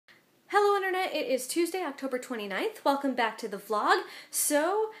It is Tuesday, October 29th. Welcome back to the vlog.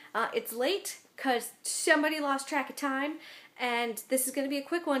 So, it's late because somebody lost track of time, and this is going to be a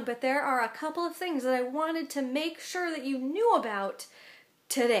quick one, but there are a couple of things that I wanted to make sure that you knew about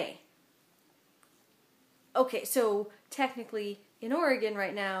today. Okay, so technically in Oregon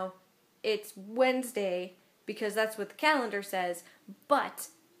right now, it's Wednesday because that's what the calendar says, but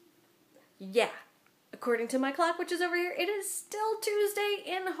yeah. According to my clock, which is over here, it is still Tuesday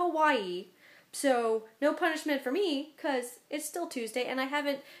in Hawaii. So, no punishment for me, because it's still Tuesday, and I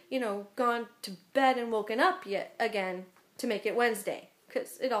haven't, gone to bed and woken up yet again to make it Wednesday,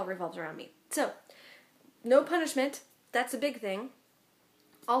 because it all revolves around me. So, no punishment. That's a big thing.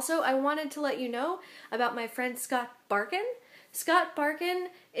 Also, I wanted to let you know about my friend Scott Barkan. Scott Barkan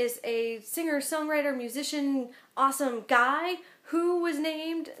is a singer, songwriter, musician, awesome guy who was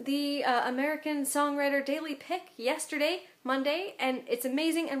named the American Songwriter Daily Pick yesterday, Monday, and it's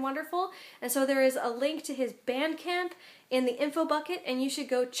amazing and wonderful. And so there is a link to his BandCamp in the info bucket, and you should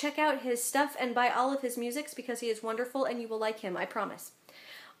go check out his stuff and buy all of his musics because he is wonderful and you will like him, I promise.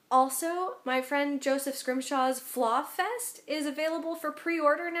 Also, my friend Joseph Scrimshaw's FlawFest is available for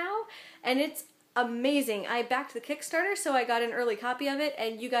pre-order now, and it's amazing. I backed the Kickstarter, so I got an early copy of it,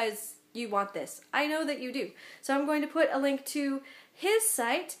 and you guys, you want this. I know that you do. So I'm going to put a link to his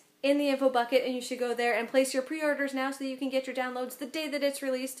site in the info bucket, and you should go there and place your pre-orders now so that you can get your downloads the day that it's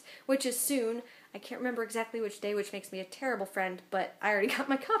released, which is soon. I can't remember exactly which day, which makes me a terrible friend, but I already got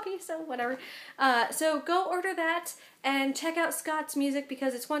my copy, so whatever. So go order that and check out Scott's music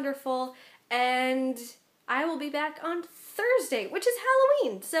because it's wonderful, and I will be back on Thursday, which is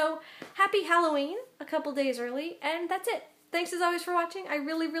Halloween. So happy Halloween a couple days early, and that's it. Thanks as always for watching. I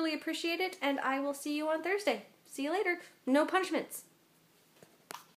really, really appreciate it, and I will see you on Thursday. See you later. No punishments.